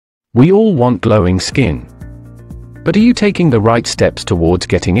We all want glowing skin. But are you taking the right steps towards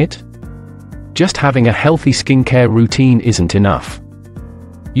getting it? Just having a healthy skincare routine isn't enough.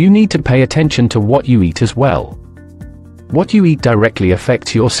 You need to pay attention to what you eat as well. What you eat directly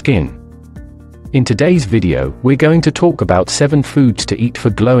affects your skin. In today's video, we're going to talk about 7 foods to eat for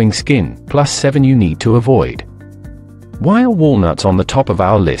glowing skin, plus 7 you need to avoid. Why are walnuts on the top of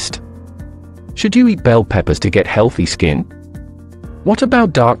our list? Should you eat bell peppers to get healthy skin? What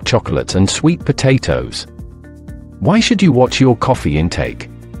about dark chocolates and sweet potatoes? Why should you watch your coffee intake?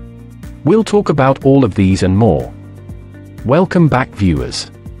 We'll talk about all of these and more. Welcome back, viewers.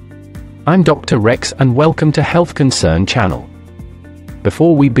 I'm Dr. Rex and welcome to HealthConcern channel.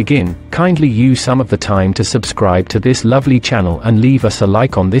 Before we begin, kindly use some of the time to subscribe to this lovely channel and leave us a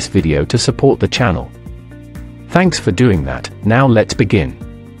like on this video to support the channel. Thanks for doing that. Now let's begin.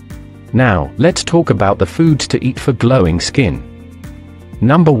 Now, let's talk about the foods to eat for glowing skin.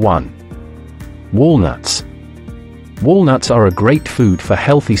 Number 1. Walnuts. Walnuts are a great food for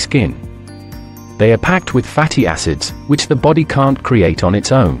healthy skin. They are packed with fatty acids, which the body can't create on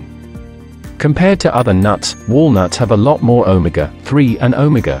its own. Compared to other nuts, walnuts have a lot more omega-3 and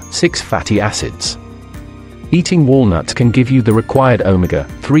omega-6 fatty acids. Eating walnuts can give you the required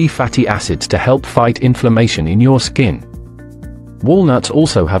omega-3 fatty acids to help fight inflammation in your skin. Walnuts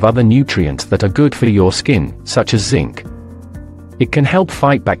also have other nutrients that are good for your skin, such as zinc. It can help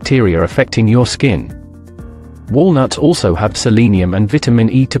fight bacteria affecting your skin. Walnuts also have selenium and vitamin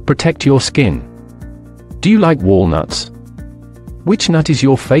E to protect your skin. Do you like walnuts? Which nut is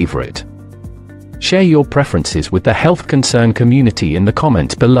your favorite? Share your preferences with the HealthConcern community in the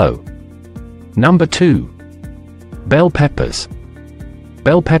comments below. Number 2. Bell peppers.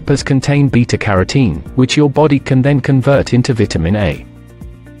 Bell peppers contain beta-carotene, which your body can then convert into vitamin A.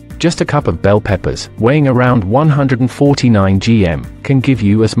 Just a cup of bell peppers, weighing around 149 gm, can give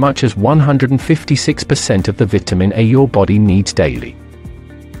you as much as 156% of the vitamin A your body needs daily.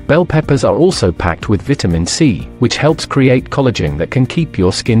 Bell peppers are also packed with vitamin C, which helps create collagen that can keep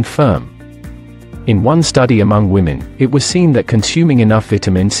your skin firm. In one study among women, it was seen that consuming enough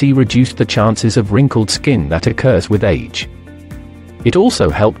vitamin C reduced the chances of wrinkled skin that occurs with age. It also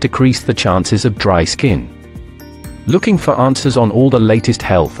helped decrease the chances of dry skin. Looking for answers on all the latest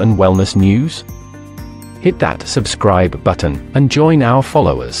health and wellness news? Hit that subscribe button and join our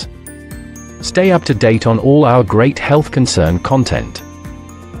followers. Stay up to date on all our great HealthConcern content.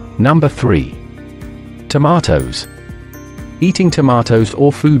 Number 3. Tomatoes. Eating tomatoes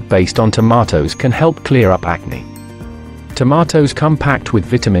or food based on tomatoes can help clear up acne. Tomatoes come packed with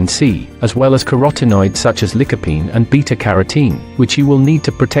vitamin C, as well as carotenoids such as lycopene and beta-carotene, which you will need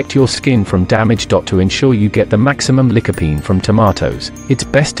to protect your skin from damage. To ensure you get the maximum lycopene from tomatoes, it's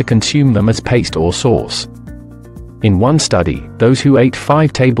best to consume them as paste or sauce. In one study, those who ate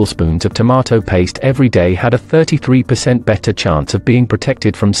 5 tablespoons of tomato paste every day had a 33% better chance of being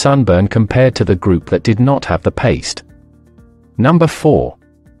protected from sunburn compared to the group that did not have the paste. Number 4.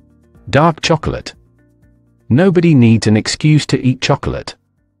 Dark chocolate. Nobody needs an excuse to eat chocolate.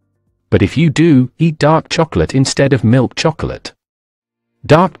 But if you do, eat dark chocolate instead of milk chocolate.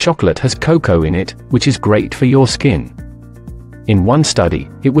 Dark chocolate has cocoa in it, which is great for your skin. In one study,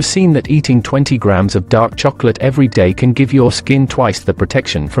 it was seen that eating 20 grams of dark chocolate every day can give your skin twice the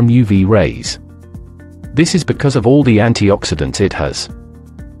protection from UV rays. This is because of all the antioxidants it has.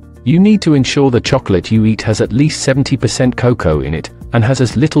 You need to ensure the chocolate you eat has at least 70% cocoa in it, and has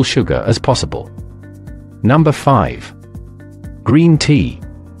as little sugar as possible. Number 5. Green tea.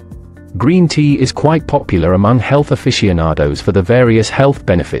 Green tea is quite popular among health aficionados for the various health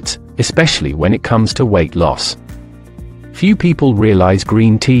benefits, especially when it comes to weight loss. Few people realize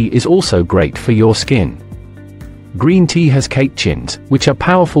green tea is also great for your skin. Green tea has catechins, which are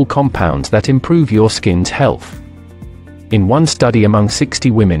powerful compounds that improve your skin's health. In one study among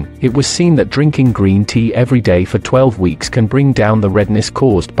 60 women, it was seen that drinking green tea every day for 12 weeks can bring down the redness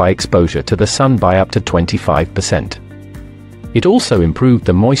caused by exposure to the sun by up to 25%. It also improved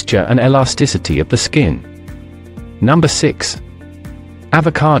the moisture and elasticity of the skin. Number 6.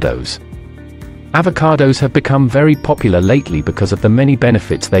 Avocados. Avocados have become very popular lately because of the many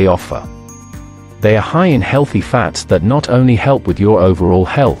benefits they offer. They are high in healthy fats that not only help with your overall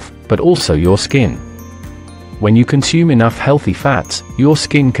health, but also your skin. When you consume enough healthy fats, your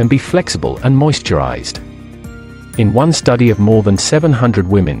skin can be flexible and moisturized. In one study of more than 700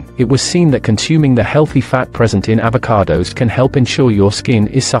 women, it was seen that consuming the healthy fat present in avocados can help ensure your skin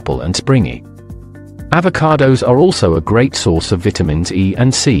is supple and springy. Avocados are also a great source of vitamins E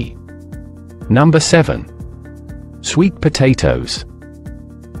and C. Number 7. Sweet potatoes.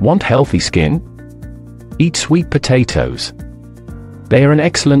 Want healthy skin? Eat sweet potatoes. They are an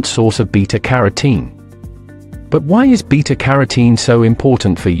excellent source of beta-carotene. But why is beta-carotene so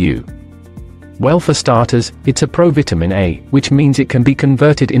important for you? Well, for starters, it's a provitamin A, which means it can be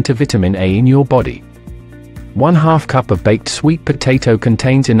converted into vitamin A in your body. 1/2 cup of baked sweet potato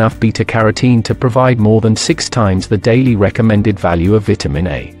contains enough beta-carotene to provide more than 6 times the daily recommended value of vitamin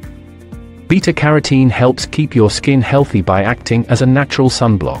A. Beta-carotene helps keep your skin healthy by acting as a natural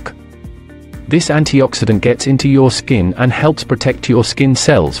sunblock. This antioxidant gets into your skin and helps protect your skin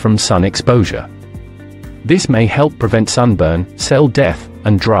cells from sun exposure. This may help prevent sunburn, cell death,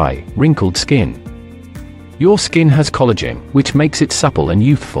 and dry, wrinkled skin. Your skin has collagen, which makes it supple and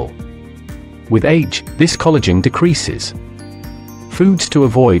youthful. With age, this collagen decreases. Foods to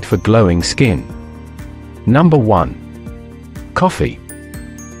avoid for glowing skin. Number 1. Coffee.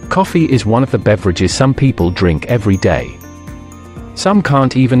 Coffee is one of the beverages some people drink every day. Some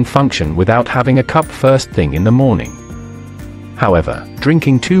can't even function without having a cup first thing in the morning. However,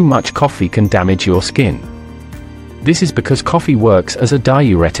 drinking too much coffee can damage your skin. This is because coffee works as a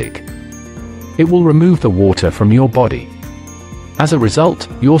diuretic. It will remove the water from your body. As a result,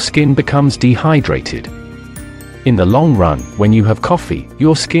 your skin becomes dehydrated. In the long run, when you have coffee,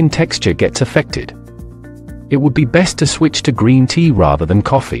 your skin texture gets affected. It would be best to switch to green tea rather than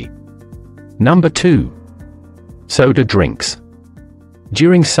coffee. Number 2. Soda drinks.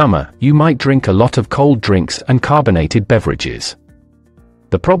 During summer, you might drink a lot of cold drinks and carbonated beverages.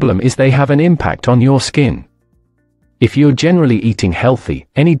 The problem is they have an impact on your skin. If you're generally eating healthy,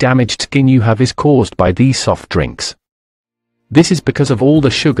 any damaged skin you have is caused by these soft drinks. This is because of all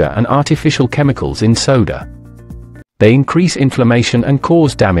the sugar and artificial chemicals in soda. They increase inflammation and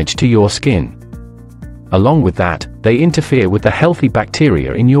cause damage to your skin. Along with that, they interfere with the healthy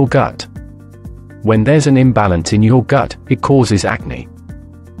bacteria in your gut. When there's an imbalance in your gut, it causes acne.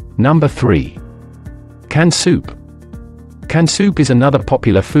 Number 3. Canned soup. Canned soup is another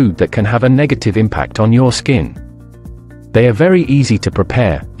popular food that can have a negative impact on your skin. They are very easy to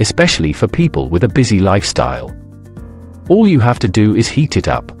prepare, especially for people with a busy lifestyle. All you have to do is heat it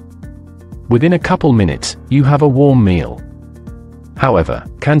up. Within a couple minutes, you have a warm meal. However,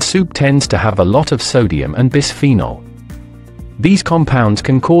 canned soup tends to have a lot of sodium and bisphenol. These compounds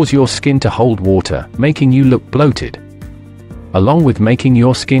can cause your skin to hold water, making you look bloated. Along with making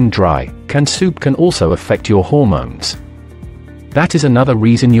your skin dry, canned soup can also affect your hormones. That is another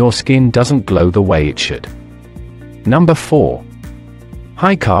reason your skin doesn't glow the way it should. Number 4.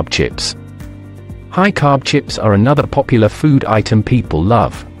 High-carb chips. High-carb chips are another popular food item people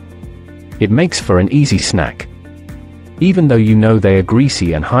love. It makes for an easy snack. Even though you know they are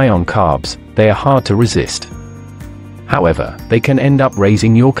greasy and high on carbs, they are hard to resist. However, they can end up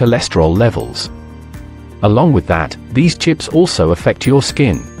raising your cholesterol levels. Along with that, these chips also affect your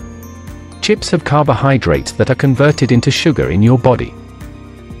skin. Chips have carbohydrates that are converted into sugar in your body.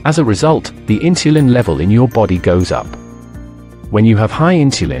 As a result, the insulin level in your body goes up. When you have high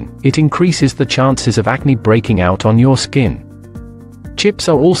insulin, it increases the chances of acne breaking out on your skin. Chips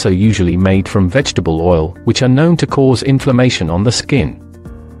are also usually made from vegetable oil, which are known to cause inflammation on the skin.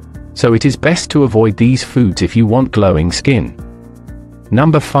 So it is best to avoid these foods if you want glowing skin.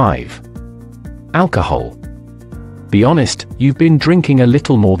 Number 5. Alcohol. Be honest, you've been drinking a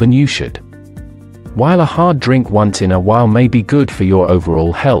little more than you should. While a hard drink once in a while may be good for your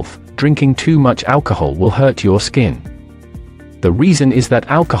overall health, drinking too much alcohol will hurt your skin. The reason is that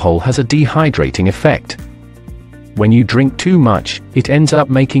alcohol has a dehydrating effect. When you drink too much, it ends up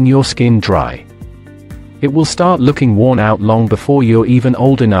making your skin dry. It will start looking worn out long before you're even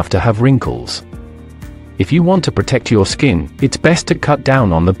old enough to have wrinkles. If you want to protect your skin, it's best to cut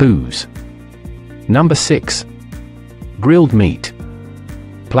down on the booze. Number 6. Grilled meat.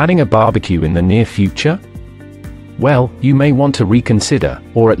 Planning a barbecue in the near future? Well, you may want to reconsider,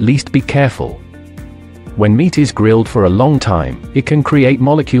 or at least be careful. When meat is grilled for a long time, it can create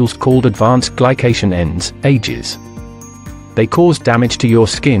molecules called advanced glycation ends, AGEs. They cause damage to your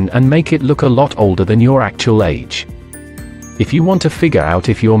skin and make it look a lot older than your actual age. If you want to figure out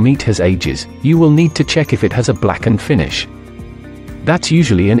if your meat has AGEs, you will need to check if it has a blackened finish. That's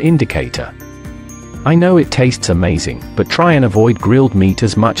usually an indicator. I know it tastes amazing, but try and avoid grilled meat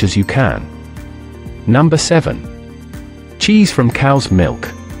as much as you can. Number 7. Cheese from cow's milk.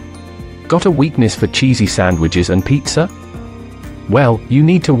 Got a weakness for cheesy sandwiches and pizza? Well, you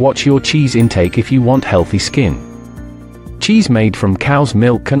need to watch your cheese intake if you want healthy skin. Cheese made from cow's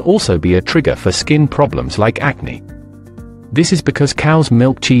milk can also be a trigger for skin problems like acne. This is because cow's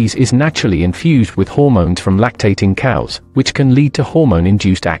milk cheese is naturally infused with hormones from lactating cows, which can lead to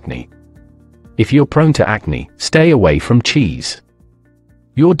hormone-induced acne. If you're prone to acne, stay away from cheese.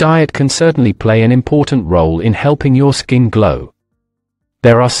 Your diet can certainly play an important role in helping your skin glow.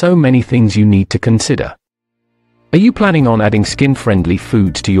 There are so many things you need to consider. Are you planning on adding skin-friendly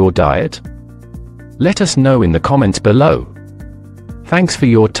foods to your diet? Let us know in the comments below. Thanks for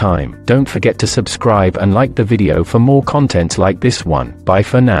your time. Don't forget to subscribe and like the video for more content like this one. Bye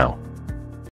for now.